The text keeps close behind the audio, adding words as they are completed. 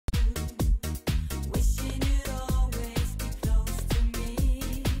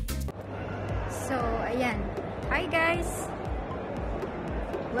So, ayan. Hi guys!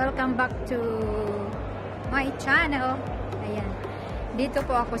 Welcome back to my channel. Ayan. Dito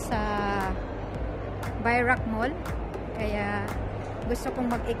po ako sa Bairaq Mall. Kaya gusto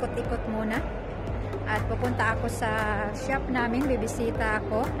kong mag-ikot-ikot muna. At pupunta ako sa shop namin. Bibisita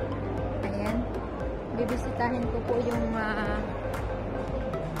ako. Ayan. Bibisitahin ko po yung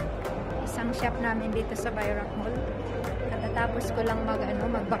isang shop namin dito sa Bairaq Mall. Katatapos ko lang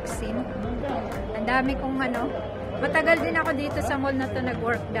mag-vaccine. Ang dami kong matagal din ako dito sa mall na to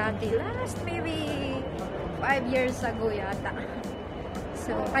nag-work dati. Last maybe 5 years ago yata.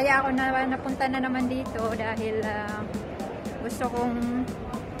 So, kaya ako napunta na naman dito dahil gusto kong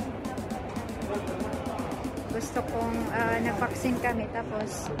nag-vaccine kami.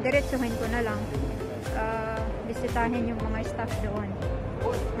 Tapos, diretsuhin ko na lang. Bisitahin yung mga staff doon.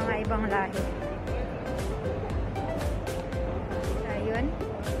 Mga ibang lahi. Ayun.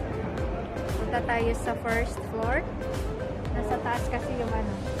 Punta tayo sa first floor. Nasa taas kasi yung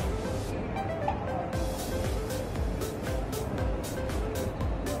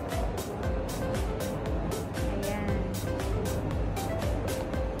Ayan.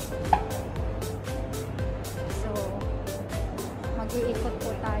 So, mag-iikot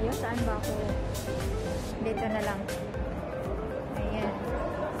po tayo. Saan ba ako? Dito na lang. Ayan.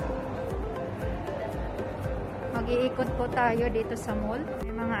 Mag-iikot po tayo dito sa mall.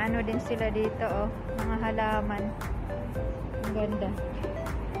 May mga din sila dito, oh. Mga halaman. Ang ganda.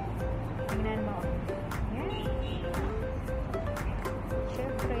 Tingnan mo. Ayan.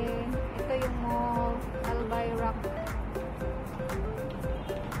 Siyempre, ito yung mall. Bairaq.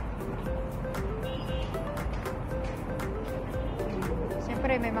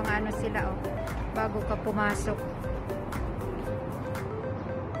 Siyempre, may mga sila, oh. Bago ka pumasok.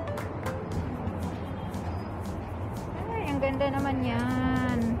 Ganda naman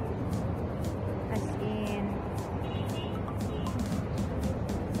yan. As in.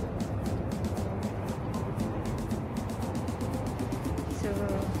 So,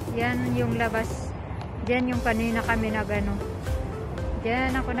 yan yung labas. Diyan yung kanina kami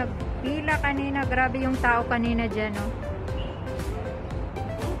Diyan ako nagpila kanina. Grabe yung tao kanina dyan, oh.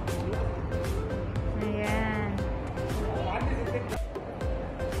 Ayan.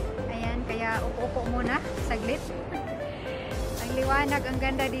 Ayan, kaya upo-upo muna. Saglit. Liwanag, ang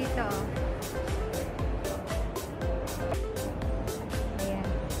ganda dito. Ayan.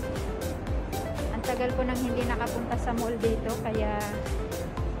 Ang tagal ko nang hindi nakapunta sa mall dito, kaya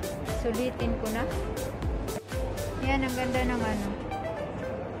sulitin ko na. Ayan, ang ganda ng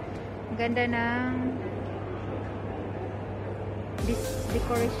ang ganda ng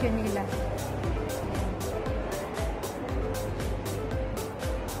decoration nila.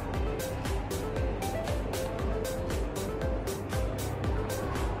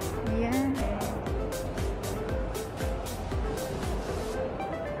 Ayan.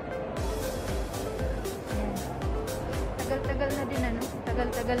 Tagal-tagal na din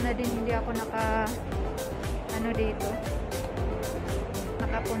tagal-tagal na din hindi ako dito.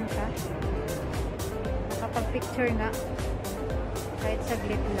 Nakapunta. Nakapag-picture nga. Kahit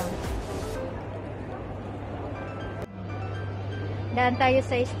saglit lang. Daan tayo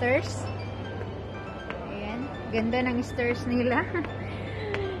sa stairs. Ayan. Ganda ng stairs nila.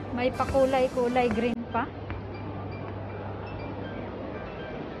 May pakulay-kulay green pa.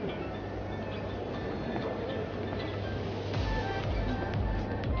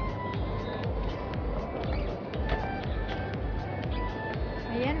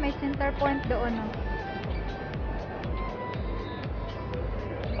 Ayan, may center point doon, oh.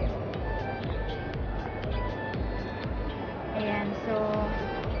 Ayan, so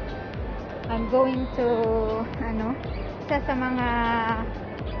I'm going to isa sa mga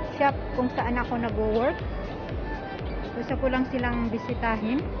shop kung saan ako nag-work. Gusto ko lang silang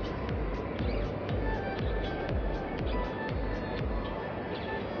bisitahin.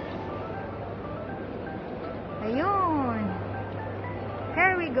 Ayun.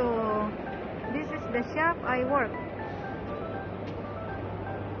 Here we go. This is the shop I work.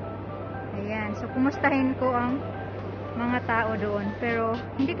 Ayan. So, kumustahin ko ang mga tao doon. Pero,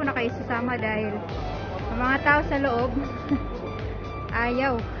 hindi ko na kayo sasama dahil ang mga tao sa loob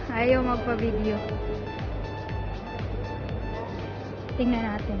ayaw magpa-video. Tingnan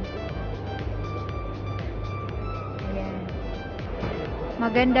natin. Ayan.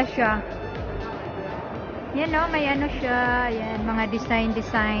 Maganda siya. Yan, oh, may siya. Ayan, mga design.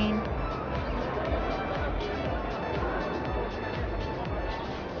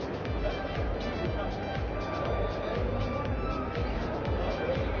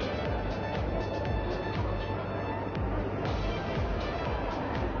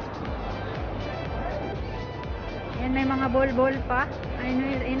 mga ball-ball pa.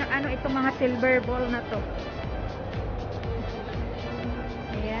 Ano itong mga silver ball na to.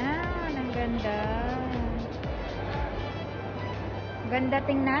 Ayan, ang ganda. Ganda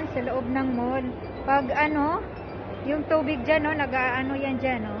tingnan sa loob ng mall. Pag ano, yung tubig dyan, no, nag-ano yan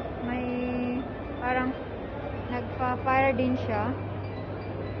dyan, no, may parang nagpa-fire din siya.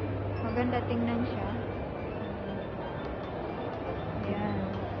 Maganda tingnan siya. Ayan.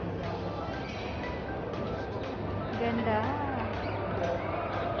 Ganda.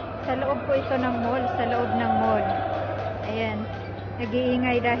 Sa loob po ito ng mall, sa loob ng mall. Ayan.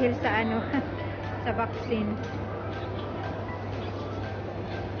 Nag-iingay dahil sa ano, sa vaccine.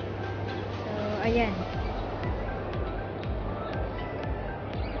 So, ayan.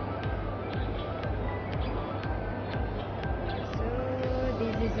 So,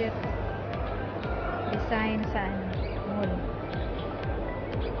 this is it. Design sa ano, mall.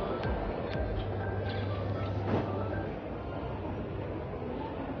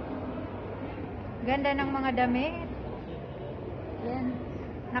 Ganda ng mga damit. Yan.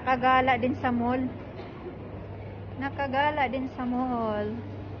 Nakagala din sa mall. Nakagala din sa mall.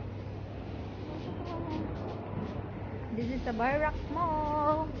 This is the Bairaq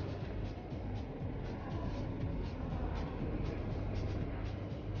Mall.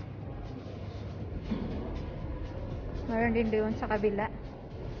 Meron din doon sa kabila.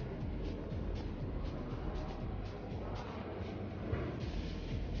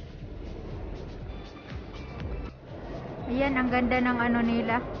 Ayan, ang ganda ng ano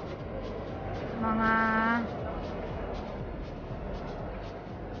nila. Mga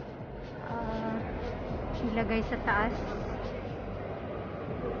ilagay sa taas.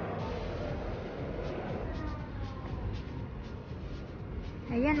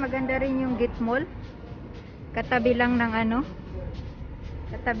 Ayan, maganda rin yung Git Mall. Katabi lang ng ano.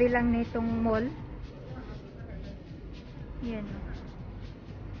 Katabi lang nitong mall. Ayan.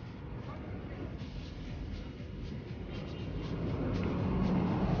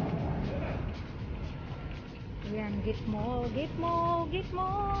 Ayan, Git Mall, Git Mall, Git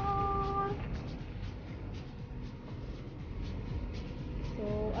Mall.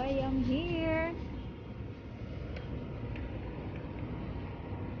 So, I am here.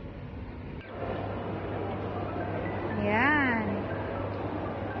 Ayan.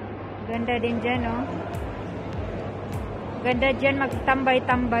 Ganda din dyan, oh. Ganda dyan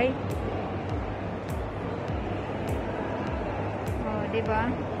magtambay-tambay. Oh, diba?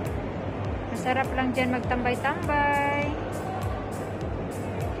 Masarap lang dyan magtambay-tambay.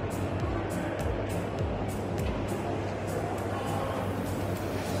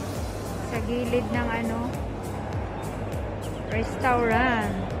 Sa gilid ng ano,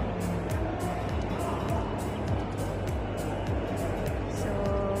 restaurant. So,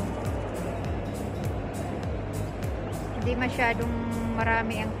 hindi masyadong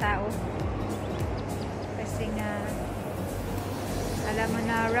marami ang tao. Kasi nga, alam mo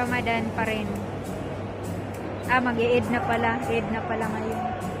na, Ramadan pa rin. Mag-i-Eid na pala. Eid na pala ngayon.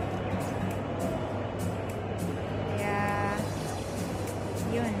 Kaya,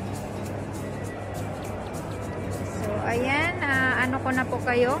 yun. So, ayan. Ano ko na po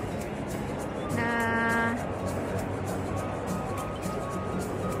kayo na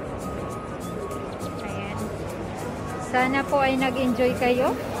ayan. Sana po ay nag-enjoy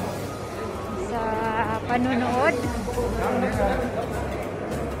kayo sa panunood.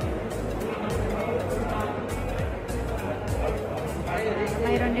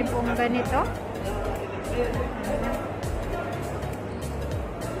 Mayroon din pong ganito.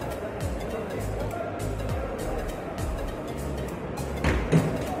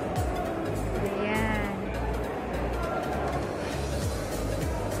 Ayan.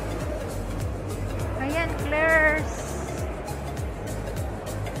 Ayan, Claire's.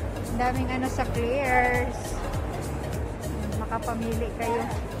 Daming ano sa Claire's. Makapamili kayo.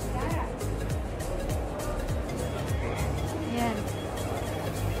 Ayan.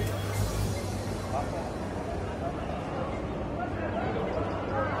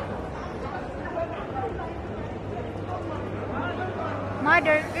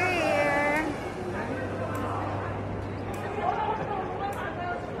 Mother Ear.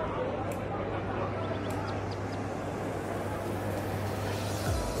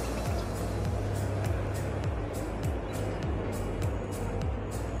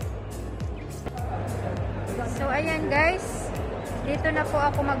 So ayan guys, dito na po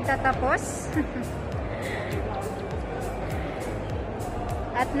ako magtatapos.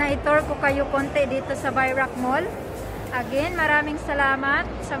 At na-tour ko kayo konti dito sa Bairaq Mall. Again, maraming salamat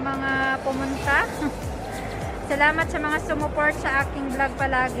sa mga pumunta. Salamat sa mga sumuport sa aking vlog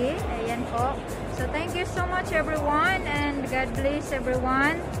palagi. Ayan po. So thank you so much everyone, and God bless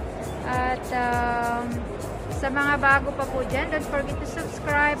everyone. At sa mga bago pa po dyan, don't forget to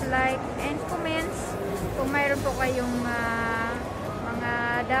subscribe, like, and comments kung mayroon po kayong mga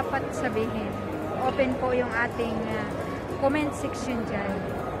dapat sabihin. Open po yung ating comment section dyan.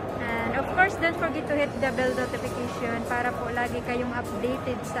 And of course, don't forget to hit the bell notification para po lagi kayong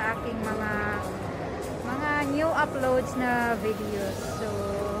updated sa aking mga new uploads na videos. So,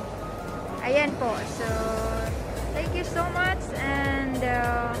 ayan po. So, thank you so much, and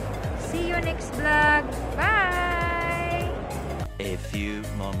see you next vlog. Bye! A few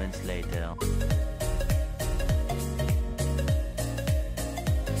moments later.